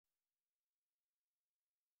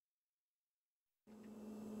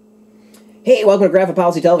Hey, welcome to Graphic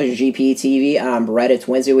Policy Television, GPTV. I'm Brett. It's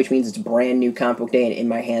Wednesday, which means it's brand new comic book day, and in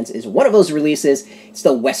my hands is one of those releases. It's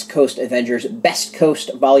the West Coast Avengers Best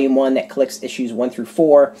Coast Volume 1 that collects issues 1 through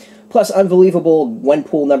 4, plus Unbelievable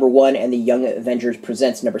Gwenpool #1 and the Young Avengers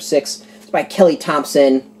Presents #6. It's by Kelly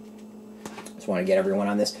Thompson. Just want to get everyone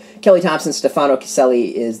on this. Kelly Thompson, Stefano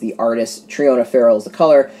Caselli is the artist, Triona Farrell is the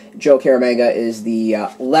color, Joe Caramagna is the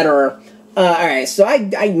letterer. Alright, so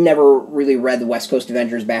I never really read the West Coast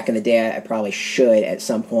Avengers back in the day. I probably should at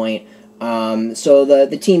some point. So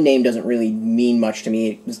the team name doesn't really mean much to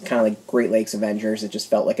me. It was kind of like Great Lakes Avengers. It just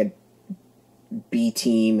felt like a B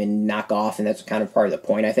team and knockoff, and that's kind of part of the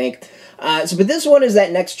point, I think. But this one is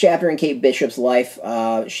that next chapter in Kate Bishop's life.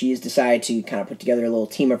 She's decided to kind of put together a little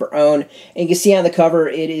team of her own. And you can see on the cover,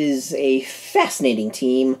 it is a fascinating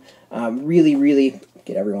team. Really,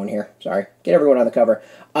 get everyone here. Sorry. Get everyone on the cover.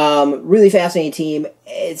 Really fascinating team.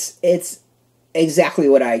 It's exactly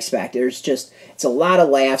what I expect. It's a lot of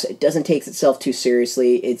laughs. It doesn't take itself too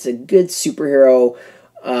seriously. It's a good superhero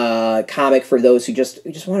comic for those who just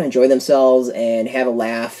want to enjoy themselves and have a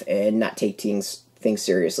laugh and not take things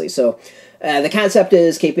seriously. So the concept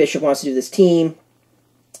is Kate Bishop wants to do this team.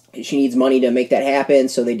 She needs money to make that happen,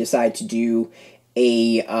 so they decide to do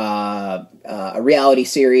a reality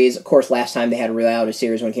series. Of course, last time they had a reality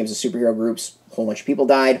series when it came to superhero groups, a whole bunch of people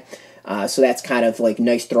died. So that's kind of like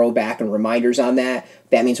nice throwback and reminders on that.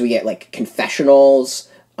 That means we get like confessionals.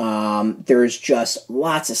 There's just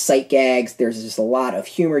lots of sight gags. There's just a lot of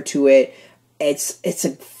humor to it. It's a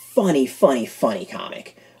funny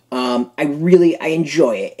comic. I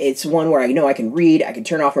enjoy it. It's one where I know I can read, I can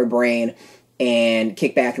turn off my brain, and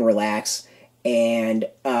kick back and relax. And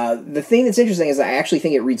the thing that's interesting is I actually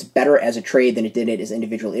think it reads better as a trade than it did as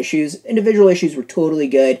individual issues. Individual issues were totally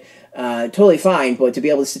good, totally fine, but to be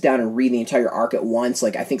able to sit down and read the entire arc at once,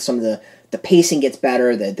 like I think some of the pacing gets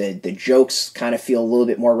better, the jokes kind of feel a little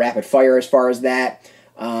bit more rapid fire as far as that,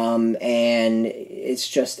 and it's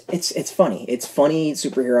just, it's funny. It's funny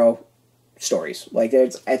superhero stories. Like,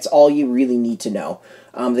 it's all you really need to know.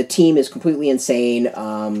 The team is completely insane,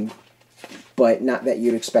 but not that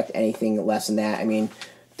you'd expect anything less than that. I mean,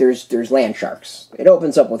 there's land sharks. It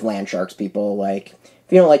opens up with land sharks, people. Like,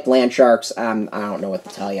 if you don't like land sharks, I don't know what to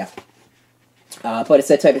tell you. But it's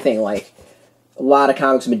that type of thing. Like, a lot of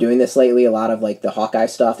comics have been doing this lately. A lot of, like, the Hawkeye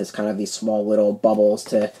stuff is kind of these small little bubbles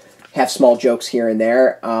to have small jokes here and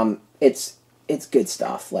there. It's good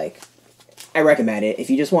stuff. Like, I recommend it.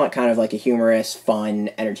 If you just want kind of like a humorous, fun,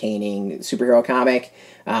 entertaining superhero comic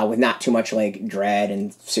with not too much like dread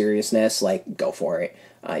and seriousness, like, go for it.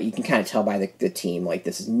 You can kind of tell by the team, like,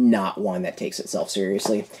 this is not one that takes itself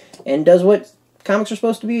seriously and does what comics are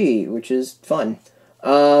supposed to be, which is fun.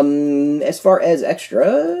 As far as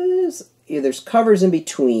extras, yeah, there's covers in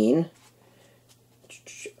between. I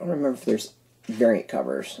don't remember if there's variant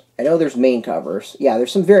covers. I know there's main covers. Yeah,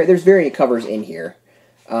 there's variant covers in here.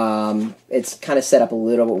 It's kind of set up a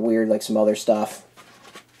little bit weird, like some other stuff.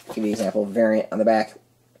 I'll give you an example of variant on the back.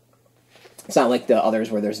 It's not like the others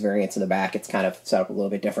where there's variants in the back. It's kind of set up a little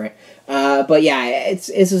bit different. But yeah, this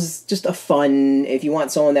is just a fun, if you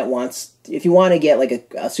want to get like a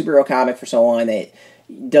superhero comic for someone that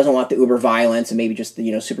doesn't want the uber violence and maybe just the,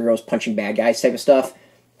 superheroes punching bad guys type of stuff,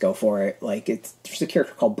 go for it. Like, there's a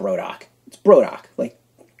character called Brodok. It's Brodok. Like,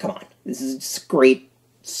 come on. This is just great,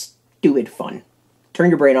 stupid fun. Turn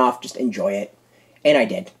your brain off, just enjoy it. And I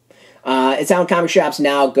did. It's out in comic shops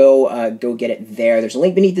now. Go get it there. There's a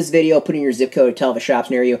link beneath this video. Put in your zip code to tell if a shop's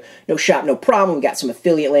near you. No shop, no problem. We got some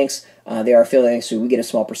affiliate links. They are affiliate links, so we get a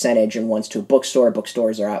small percentage, and one's to a bookstore.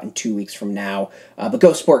 Bookstores are out in 2 weeks from now. But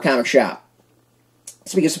go support Comic Shop.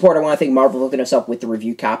 Speaking of support, I want to thank Marvel for hooking us up with the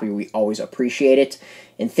review copy. We always appreciate it.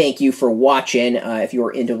 And thank you for watching. If you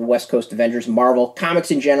are into the West Coast Avengers, Marvel, comics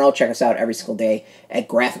in general, check us out every single day at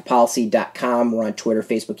graphicpolicy.com. We're on Twitter,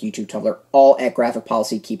 Facebook, YouTube, Tumblr, all at Graphic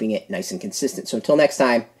Policy, keeping it nice and consistent. So until next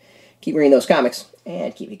time, keep reading those comics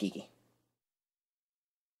and keep it geeky.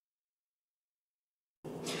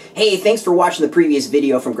 Hey, thanks for watching the previous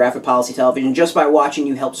video from Graphic Policy Television. Just by watching,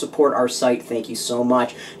 you help support our site. Thank you so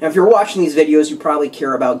much. Now, if you're watching these videos, you probably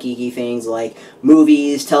care about geeky things like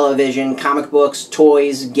movies, television, comic books,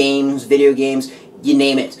 toys, games, video games, you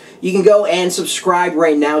name it. You can go and subscribe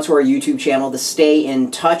right now to our YouTube channel to stay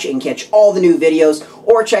in touch and catch all the new videos,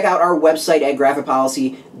 or check out our website at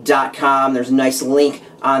graphicpolicy.com. There's a nice link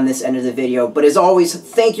on this end of the video. But as always,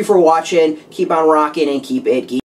 thank you for watching. Keep on rocking and keep it geeky.